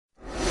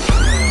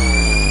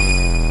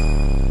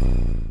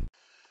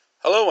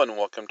Hello and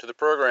welcome to the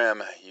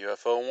program,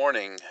 UFO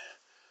Warning.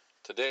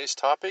 Today's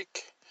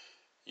topic,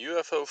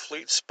 UFO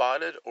fleet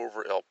spotted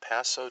over El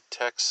Paso,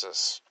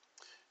 Texas.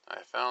 I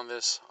found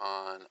this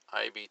on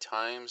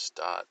ibtimes.sg.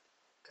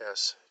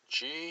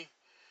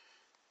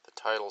 The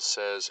title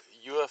says,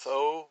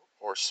 UFO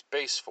or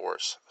Space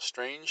Force,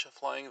 strange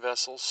flying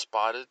vessel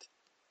spotted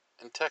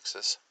in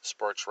Texas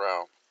sparks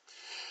row.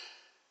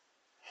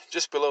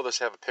 Just below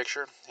this I have a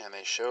picture, and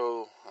they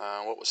show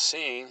what was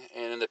seen,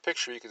 and in the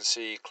picture you can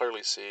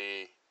clearly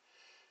see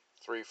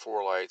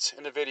 3-4 lights.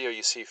 In the video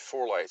you see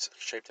 4 lights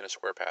shaped in a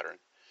square pattern,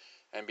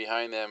 and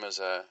behind them is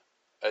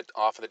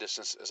off in the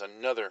distance is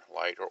another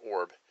light or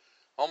orb,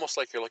 almost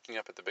like you're looking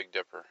up at the Big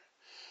Dipper.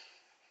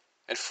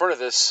 In front of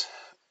this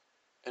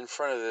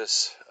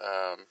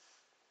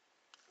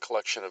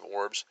collection of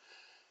orbs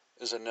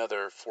is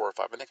another 4 or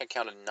 5. I think I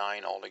counted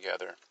 9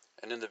 altogether.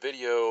 And in the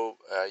video,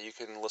 you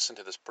can listen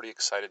to this pretty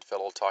excited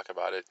fellow talk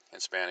about it in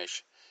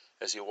Spanish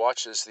as he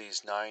watches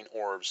these 9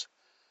 orbs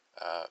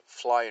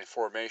fly in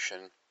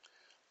formation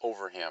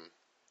over him.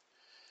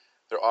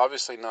 They're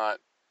obviously not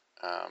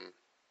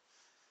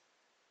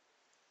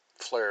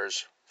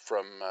flares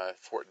from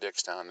Fort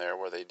Dix down there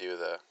where they do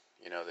the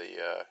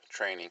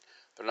training.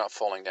 They're not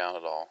falling down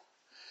at all.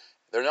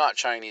 They're not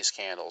Chinese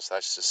candles.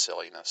 That's just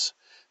silliness.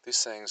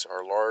 These things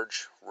are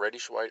large,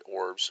 reddish-white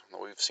orbs.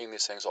 We've seen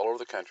these things all over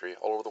the country,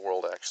 all over the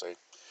world actually.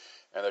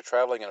 And they're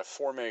traveling in a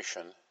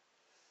formation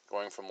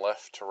going from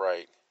left to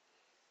right.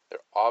 They're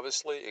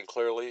obviously and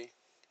clearly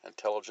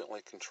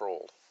intelligently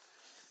controlled.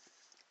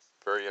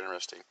 Very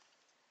interesting.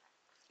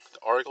 The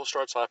article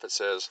starts off, it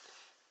says,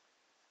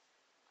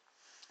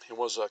 it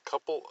was a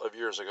couple of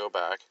years ago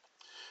back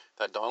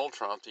that Donald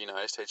Trump, the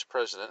United States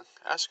President,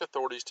 asked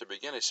authorities to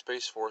begin a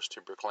space force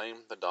to proclaim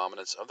the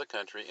dominance of the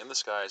country in the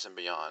skies and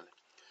beyond.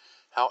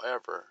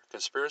 However,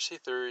 conspiracy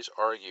theories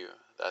argue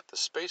that the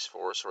Space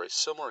Force, or a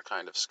similar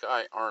kind of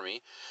sky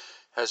army,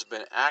 has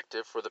been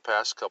active for the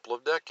past couple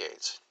of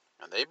decades,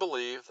 and they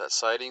believe that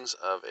sightings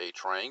of a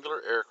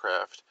triangular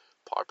aircraft,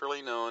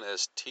 popularly known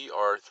as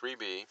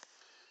TR-3B,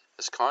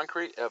 is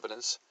concrete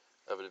evidence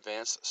of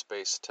advanced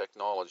space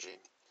technology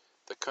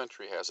the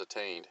country has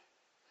attained.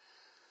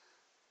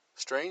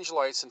 Strange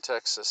lights in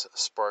Texas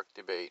sparked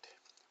debate.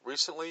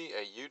 Recently,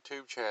 a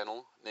YouTube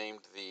channel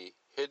named The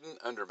Hidden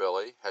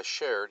Underbelly has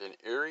shared an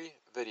eerie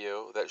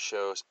video that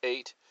shows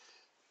 8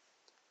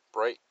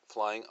 bright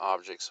flying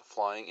objects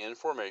flying in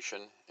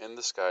formation in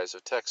the skies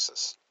of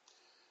Texas.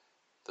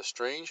 The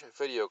strange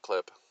video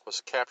clip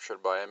was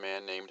captured by a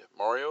man named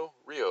Mario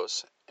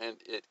Rios, and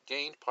it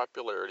gained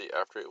popularity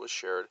after it was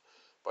shared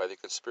by the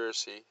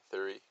Conspiracy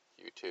Theory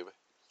YouTube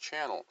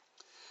channel.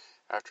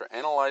 After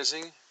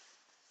analyzing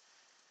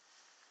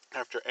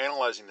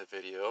the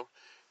video,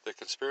 the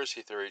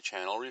Conspiracy Theory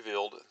channel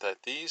revealed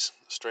that these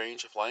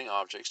strange flying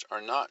objects are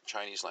not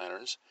Chinese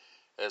lanterns,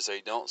 as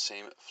they don't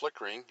seem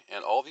flickering,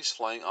 and all these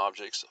flying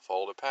objects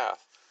followed a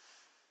path.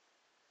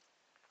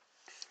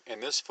 In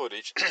this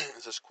footage,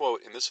 this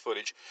quote, in this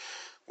footage,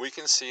 we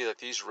can see that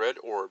these red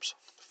orbs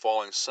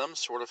following some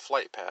sort of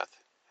flight path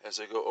as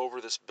they go over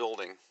this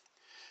building.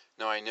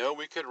 Now I know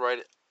we could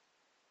write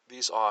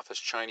these off as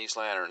Chinese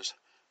lanterns,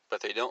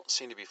 but they don't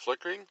seem to be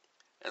flickering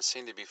and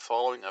seem to be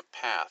following a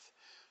path.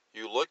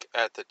 You look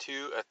at the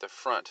two at the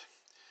front,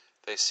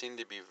 they seem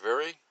to be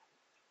very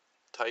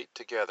tight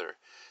together.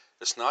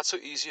 It's not so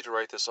easy to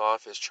write this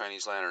off as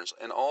Chinese lanterns.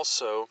 And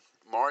also,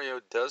 Mario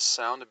does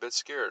sound a bit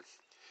scared,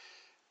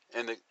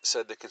 and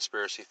said the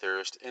conspiracy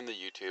theorist in the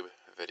YouTube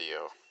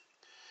video.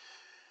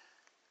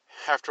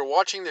 After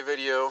watching the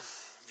video,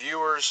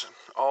 viewers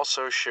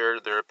also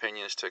shared their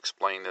opinions to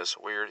explain this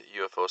weird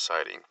UFO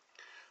sighting.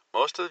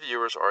 Most of the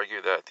viewers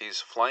argue that these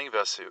flying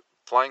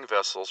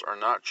vessels are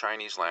not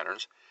Chinese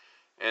lanterns,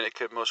 and it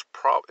could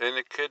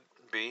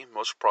be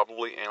most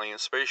probably alien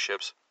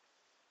spaceships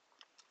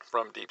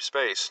from deep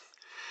space.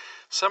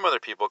 Some other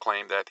people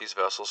claim that these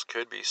vessels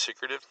could be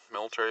secretive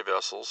military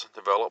vessels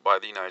developed by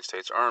the United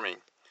States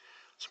Army.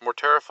 It's more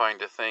terrifying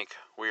to think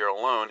we are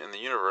alone in the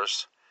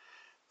universe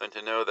than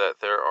to know that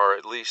there are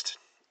at least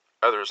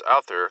others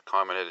out there,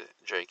 commented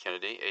Jay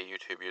Kennedy, a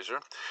YouTube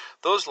user.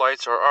 Those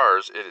lights are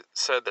ours. It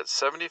said that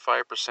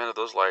 75% of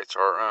those lights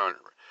are our own.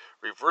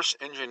 Reverse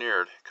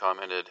engineered,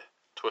 commented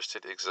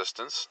Twisted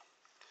Existence.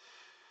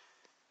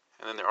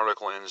 And then the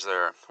article ends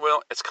there.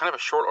 Well, it's kind of a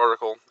short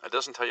article. It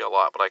doesn't tell you a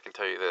lot, but I can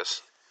tell you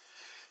this.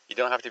 You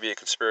don't have to be a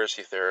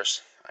conspiracy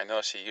theorist. I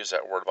noticed he used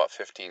that word about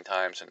 15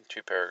 times in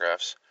 2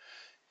 paragraphs.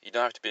 You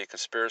don't have to be a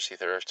conspiracy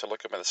theorist to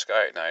look up in the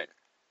sky at night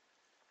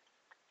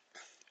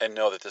and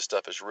know that this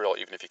stuff is real,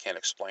 even if you can't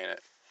explain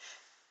it.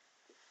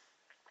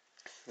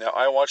 Now,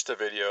 I watched the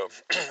video,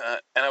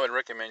 and I would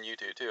recommend you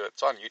to too.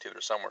 It's on YouTube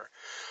or somewhere.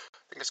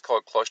 I think it's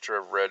called Cluster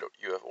of Red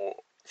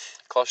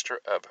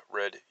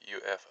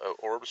UFO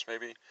Orbs,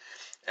 maybe.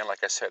 And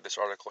like I said, this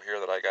article here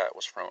that I got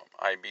was from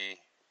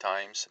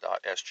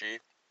ibtimes.sg.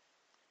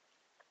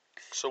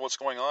 So what's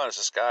going on is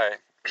this guy,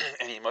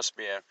 and he must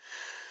be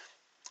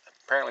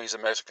apparently he's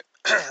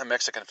a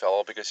Mexican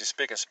fellow, because he's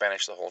speaking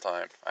Spanish the whole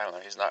time. I don't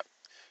know, his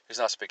He's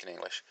not speaking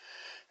English.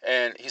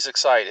 And he's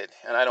excited,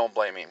 and I don't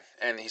blame him.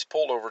 And he's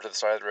pulled over to the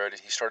side of the road,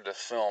 and he started to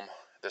film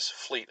this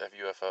fleet of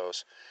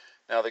UFOs.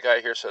 Now, the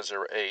guy here says there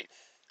were 8.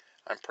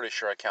 I'm pretty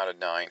sure I counted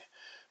 9.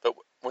 But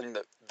when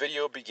the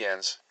video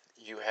begins,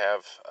 you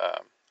have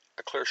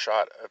a clear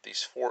shot of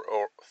these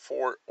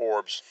four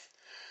orbs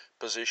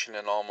positioned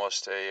in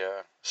almost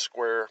a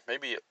square,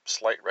 maybe a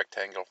slight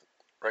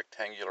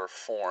rectangular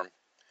form.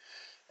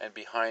 And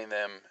behind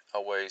them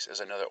a ways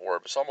is another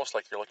orb. It's almost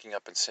like you're looking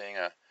up and seeing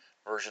a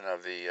version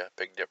of the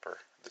Big Dipper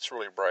that's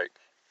really bright.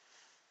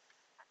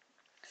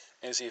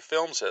 As he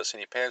films this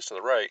and he pans to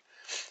the right,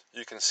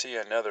 you can see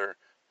another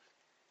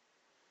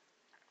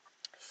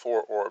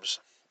 4 orbs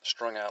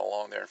strung out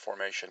along there in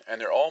formation, and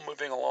they're all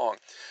moving along.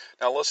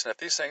 Now listen, if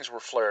these things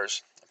were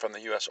flares from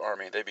the U.S.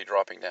 Army, they'd be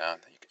dropping down.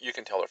 You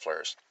can tell they're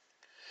flares.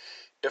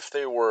 If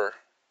they were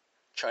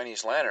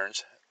Chinese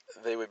lanterns,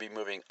 they would be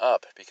moving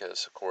up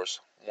because, of course,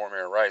 warm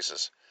air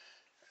rises.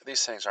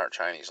 These things aren't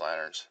Chinese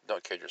lanterns.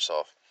 Don't kid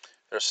yourself.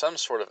 There's some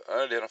sort of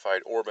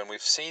unidentified orb, and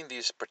we've seen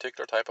these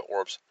particular type of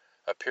orbs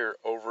appear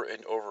over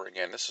and over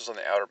again. This is on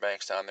the Outer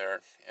Banks down there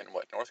in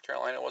North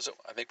Carolina, was it?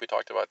 I think we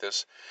talked about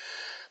this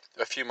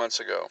a few months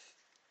ago.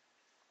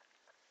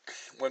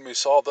 When we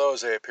saw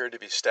those, they appeared to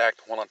be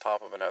stacked one on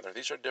top of another.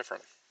 These are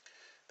different.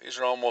 These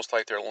are almost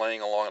like they're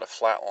laying along in a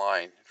flat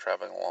line,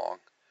 traveling along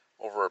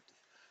over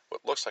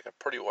what looks like a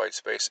pretty wide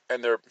space,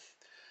 and they're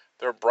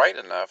bright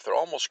enough. They're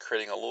almost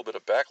creating a little bit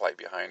of backlight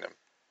behind them.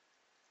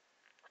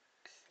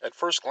 At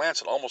first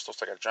glance, it almost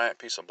looks like a giant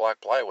piece of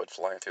black plywood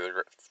flying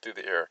through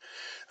the air.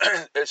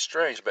 It's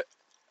strange, but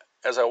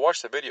as I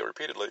watched the video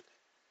repeatedly,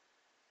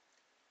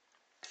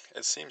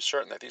 it seems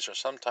certain that these are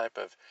some type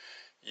of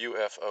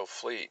UFO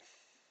fleet,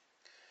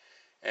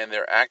 and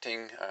they're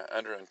acting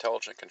under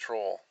intelligent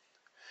control.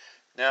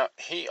 Now,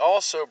 he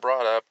also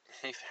brought up,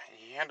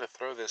 he had to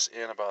throw this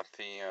in about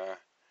the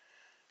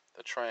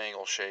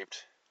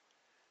triangle-shaped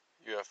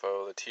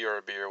UFO, the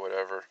TRB or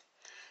whatever.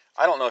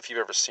 I don't know if you've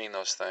ever seen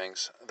those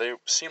things. They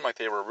seem like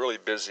they were really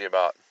busy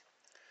about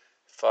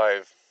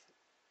 5,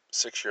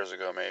 6 years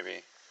ago,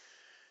 maybe.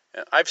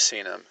 And I've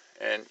seen them,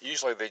 and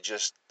usually they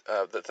just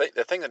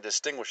the thing that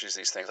distinguishes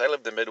these things. I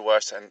lived in the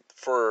Midwest, and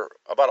for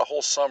about a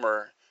whole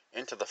summer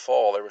into the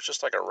fall, there was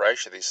just like a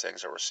rash of these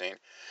things that were seen.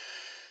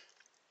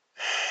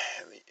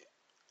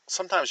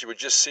 Sometimes you would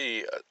just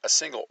see a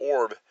single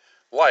orb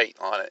light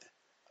on it,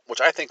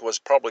 which I think was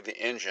probably the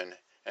engine,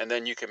 and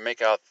then you could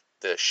make out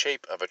the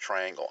shape of a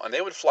triangle. And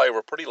they would fly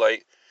over pretty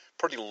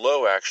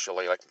low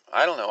actually. Like,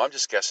 I don't know, I'm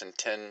just guessing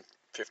 10,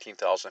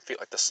 15,000 feet,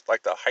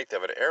 like the height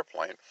of an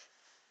airplane.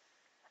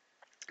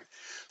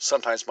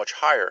 Sometimes much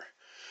higher.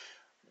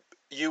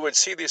 You would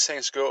see these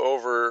things go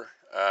over,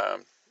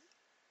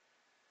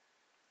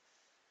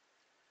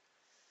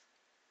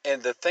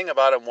 and the thing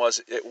about them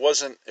was it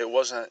wasn't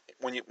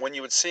when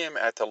you would see them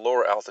at the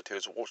lower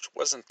altitudes, which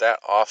wasn't that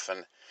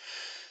often.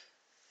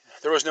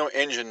 There was no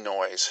engine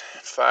noise.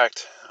 In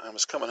fact, I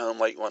was coming home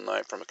late one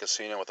night from a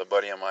casino with a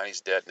buddy of mine. He's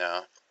dead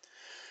now.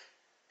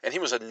 And he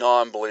was a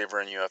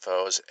non-believer in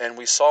UFOs. And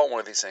we saw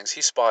one of these things.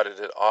 He spotted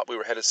it. We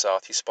were headed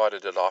south. He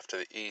spotted it off to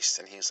the east.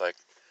 And he's like,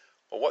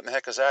 well, what in the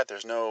heck is that?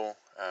 There's no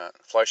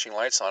flashing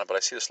lights on it, but I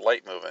see this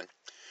light moving.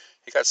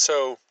 He got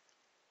so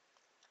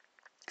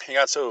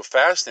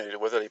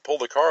fascinated with it, he pulled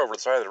the car over to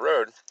the side of the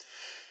road.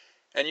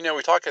 And,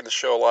 we talk in the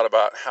show a lot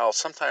about how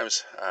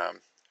sometimes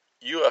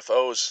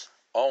UFOs,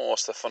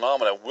 almost the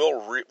phenomena,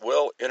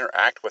 will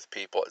interact with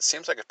people. It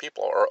seems like if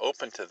people are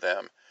open to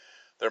them,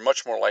 they're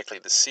much more likely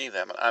to see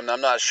them. And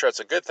I'm not sure it's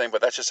a good thing,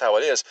 but that's just how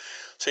it is.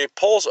 So he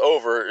pulls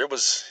over. It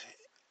was,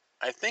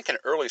 I think, in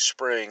early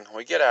spring.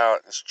 We get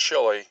out. It's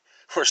chilly.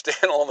 We're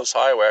standing along this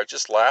highway. I was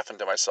just laughing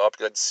to myself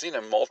because I'd seen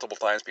him multiple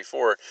times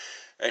before,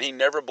 and he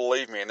never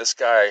believed me. And this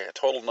guy, a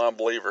total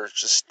non-believer, is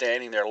just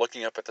standing there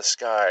looking up at the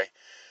sky,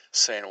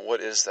 saying,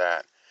 "What is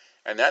that?"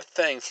 And that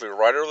thing flew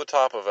right over the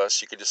top of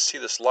us. You could just see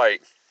this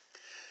light.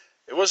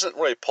 It wasn't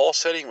really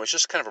pulsating. It was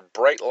just kind of a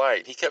bright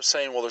light. He kept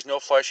saying, well, there's no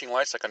flashing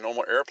lights like a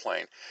normal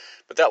airplane.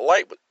 But that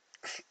light,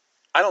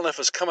 I don't know if it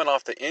was coming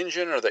off the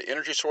engine or the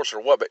energy source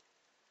or what, but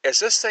as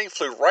this thing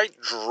flew right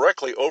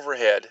directly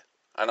overhead,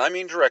 and I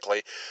mean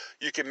directly,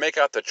 you could make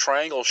out the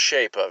triangle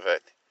shape of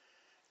it.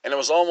 And it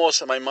was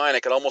almost, in my mind, I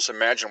could almost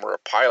imagine where a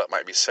pilot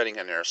might be sitting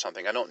in there or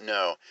something. I don't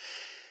know.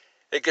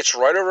 It gets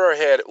right over our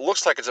head. It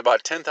looks like it's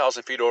about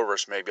 10,000 feet over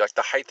us, maybe, like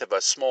the height of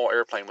a small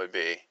airplane would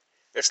be.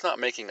 It's not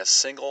making a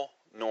single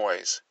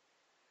noise.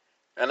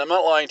 And I'm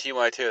not lying to you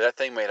when I tell you that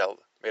thing made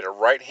a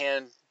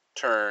right-hand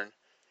turn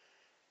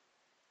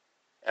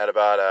at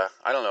about a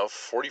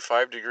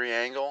 45-degree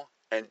angle,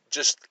 and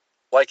just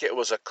like it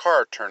was a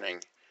car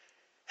turning.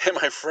 And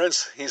my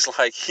friend's, he's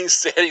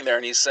standing there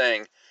and he's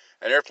saying,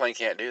 an airplane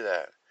can't do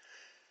that.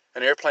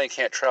 An airplane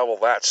can't travel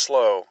that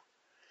slow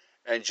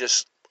and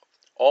just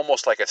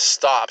almost like it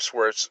stops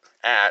where it's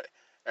at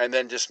and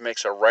then just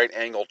makes a right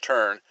angle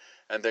turn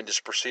and then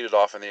just proceeded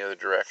off in the other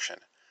direction.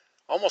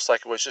 Almost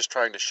like it was just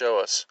trying to show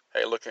us,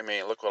 hey, look at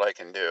me, look what I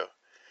can do.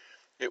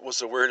 It was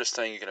the weirdest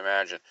thing you can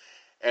imagine.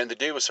 And the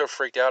dude was so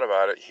freaked out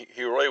about it,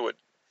 he really would,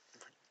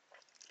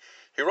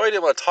 he really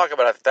didn't want to talk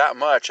about it that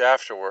much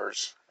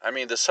afterwards. I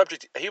mean, the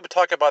subject, he would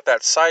talk about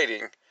that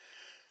sighting,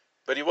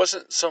 but he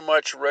wasn't so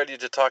much ready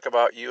to talk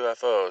about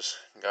UFOs.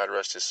 God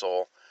rest his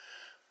soul.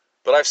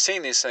 But I've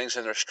seen these things,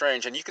 and they're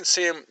strange. And you can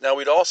see them. Now,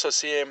 we'd also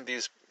see them,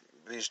 these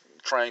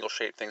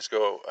triangle-shaped things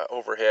go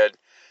overhead.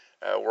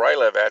 Where I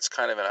live at, it's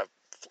kind of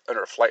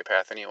under a flight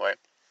path anyway.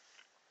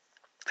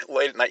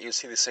 Late at night, you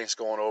see these things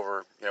going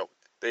over,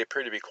 they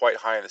appear to be quite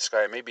high in the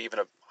sky, maybe even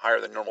higher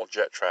than normal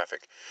jet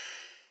traffic.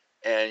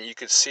 And you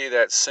could see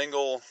that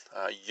single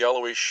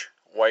yellowish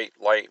white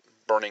light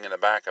burning in the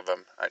back of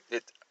them.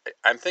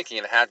 I'm thinking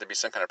it had to be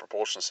some kind of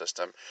propulsion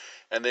system.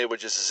 And they would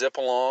just zip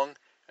along,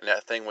 and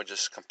that thing would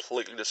just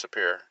completely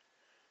disappear.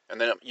 And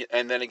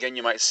then again,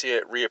 you might see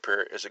it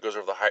reappear as it goes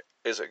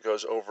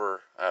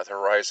over the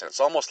horizon. It's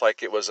almost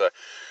like it was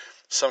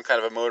some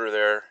kind of a motor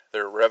there.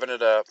 They're revving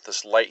it up.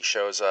 This light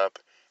shows up,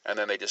 and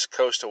then they just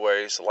coast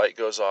away. So the light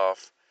goes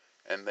off,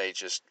 and they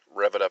just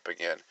rev it up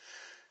again.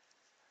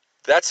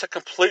 That's a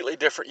completely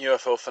different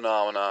UFO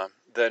phenomena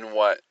than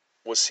what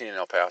was seen in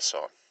El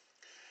Paso.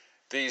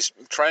 These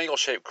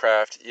triangle-shaped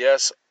craft,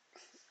 yes,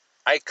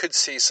 I could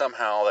see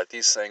somehow that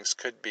these things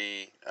could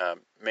be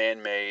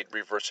man-made,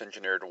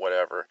 reverse-engineered,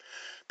 whatever,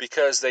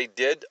 because they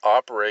did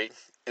operate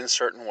in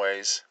certain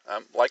ways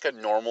like a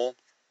normal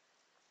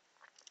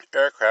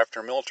aircraft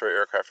or military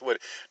aircraft would.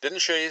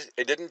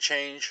 It didn't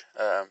change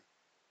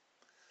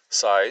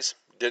size,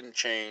 didn't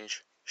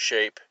change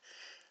shape,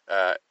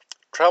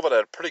 traveled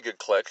at a pretty good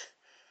click.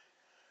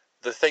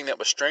 The thing that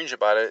was strange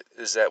about it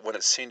is that when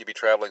it seemed to be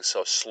traveling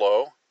so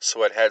slow,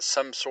 so it had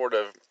some sort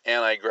of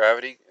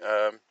anti-gravity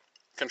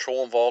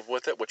control involved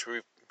with it, which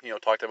we've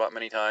talked about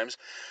many times,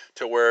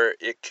 to where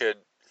it could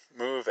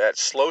move at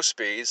slow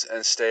speeds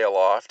and stay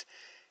aloft,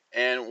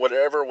 and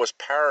whatever was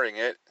powering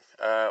it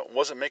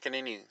wasn't making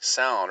any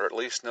sound, or at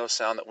least no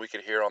sound that we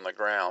could hear on the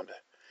ground.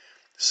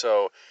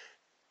 So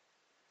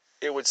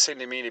it would seem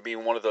to me to be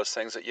one of those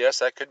things that, yes,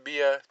 that could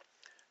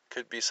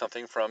be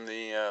something from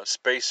the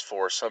Space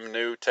Force, some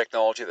new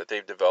technology that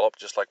they've developed,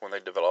 just like when they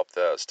developed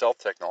the stealth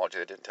technology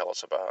they didn't tell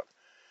us about.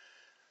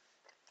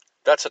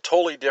 That's a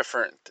totally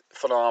different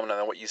phenomenon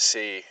than what you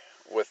see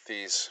with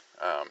these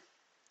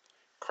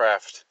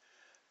craft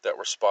that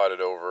were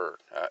spotted over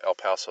El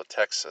Paso,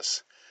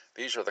 Texas.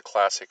 These are the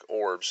classic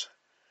orbs.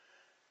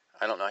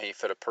 I don't know how you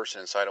fit a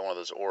person inside of one of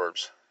those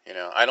orbs.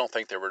 I don't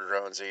think they were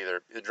drones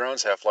either. The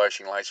drones have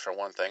flashing lights for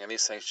one thing, and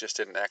these things just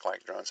didn't act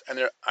like drones.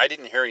 And I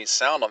didn't hear any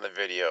sound on the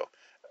video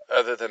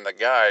other than the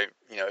guy,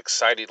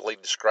 excitedly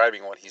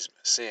describing what he's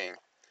seeing.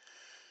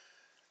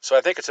 So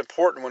I think it's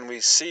important when we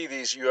see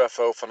these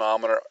UFO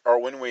phenomena, or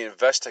when we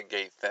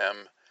investigate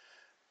them,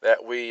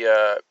 that we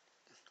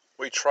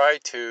try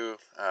to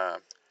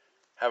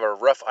have a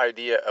rough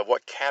idea of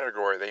what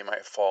category they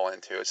might fall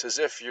into. It's as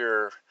if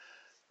you're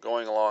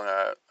going along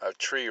a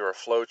tree or a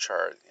flow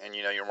chart, and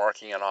you're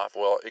marking it off.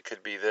 Well, it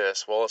could be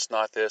this. Well, it's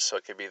not this, so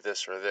it could be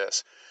this or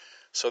this.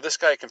 So this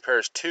guy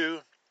compares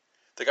the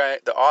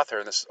author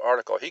in this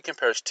article, he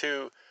compares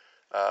two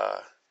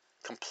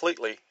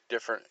completely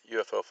different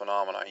UFO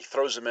phenomena. He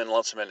throws them in,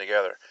 lumps them in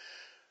together,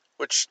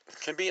 which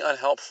can be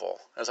unhelpful.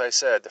 As I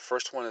said, the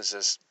first one is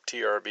this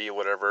TRB,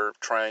 whatever,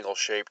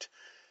 triangle-shaped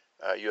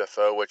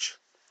UFO, which,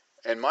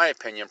 in my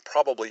opinion,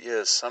 probably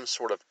is some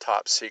sort of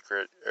top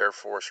secret Air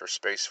Force or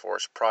Space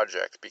Force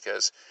project,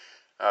 because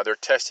they're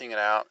testing it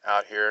out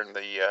here in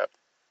the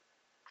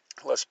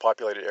less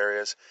populated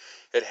areas.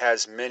 It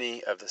has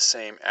many of the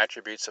same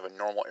attributes of a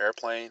normal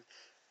airplane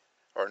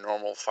or a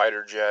normal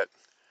fighter jet,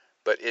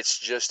 but it's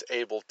just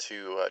able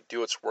to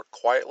do its work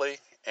quietly,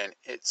 and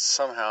it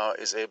somehow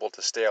is able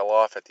to stay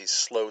aloft at these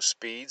slow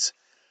speeds,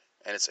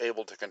 and it's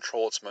able to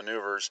control its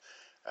maneuvers,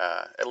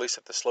 at least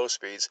at the slow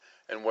speeds,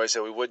 in ways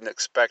that we wouldn't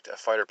expect a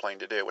fighter plane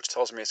to do, which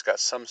tells me it's got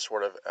some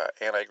sort of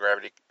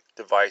anti-gravity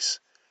device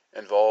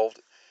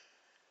involved.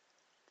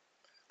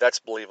 That's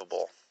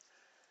believable.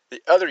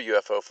 The other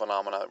UFO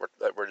phenomena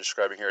that we're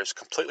describing here is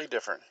completely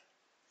different.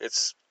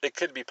 It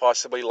could be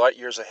possibly light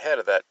years ahead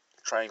of that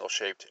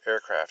triangle-shaped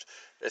aircraft.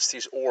 It's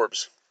these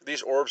orbs.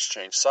 These orbs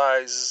change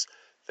sizes.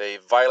 They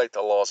violate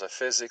the laws of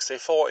physics. They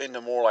fall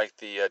into more like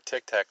the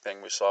Tic Tac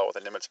thing we saw with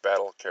the Nimitz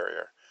battle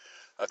carrier.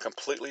 A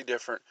completely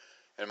different,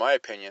 in my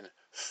opinion,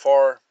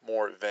 far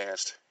more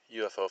advanced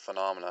UFO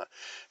phenomena.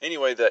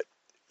 Anyway, that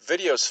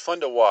video is fun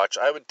to watch.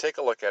 I would take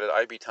a look at it,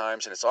 IB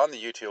Times, and it's on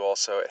the YouTube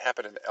also. It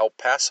happened in El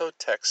Paso,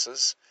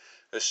 Texas.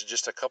 This is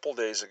just a couple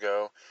days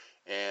ago,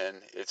 and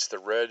it's the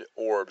red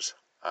orbs.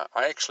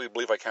 I actually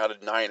believe I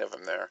counted 9 of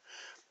them there.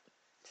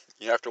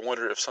 You have to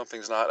wonder if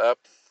something's not up.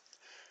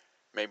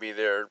 Maybe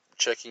they're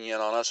checking in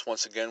on us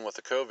once again with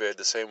the COVID,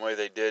 the same way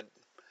they did,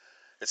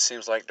 it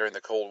seems like, during the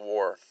Cold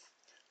War.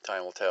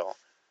 Time will tell.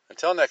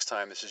 Until next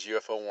time, this is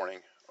UFO Warning,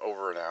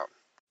 over and out.